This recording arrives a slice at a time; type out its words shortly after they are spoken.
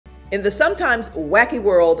In the sometimes wacky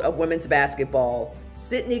world of women's basketball,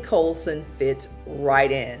 Sydney Colson fits right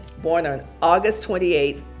in. Born on August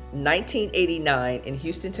 28, 1989 in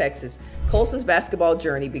Houston, Texas, Colson's basketball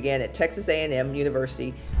journey began at Texas A&M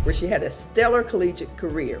University, where she had a stellar collegiate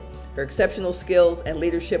career. Her exceptional skills and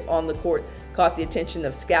leadership on the court caught the attention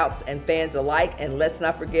of scouts and fans alike, and let's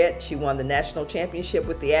not forget, she won the national championship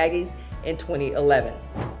with the Aggies in 2011.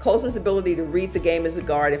 Colson's ability to read the game as a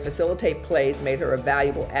guard and facilitate plays made her a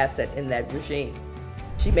valuable asset in that regime.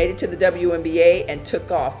 She made it to the WNBA and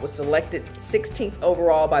took off, was selected 16th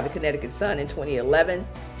overall by the Connecticut Sun in 2011.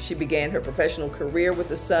 She began her professional career with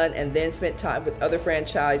the Sun and then spent time with other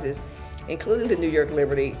franchises, including the New York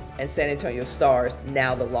Liberty and San Antonio Stars,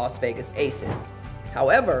 now the Las Vegas Aces.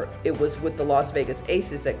 However, it was with the Las Vegas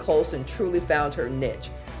Aces that Colson truly found her niche.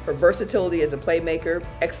 Her versatility as a playmaker,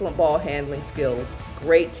 excellent ball handling skills,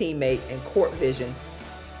 great teammate, and court vision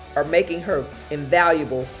are making her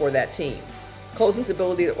invaluable for that team. Colson's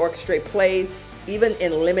ability to orchestrate plays, even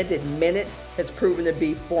in limited minutes, has proven to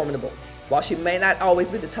be formidable. While she may not always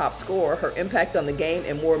be the top scorer, her impact on the game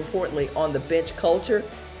and, more importantly, on the bench culture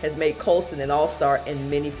has made Colson an all-star in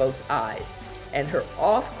many folks' eyes. And her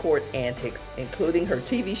off-court antics, including her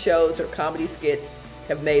TV shows, her comedy skits,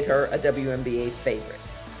 have made her a WNBA favorite.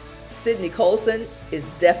 Sydney Colson is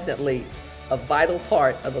definitely a vital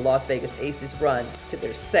part of the Las Vegas Aces' run to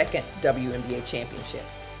their second WNBA championship.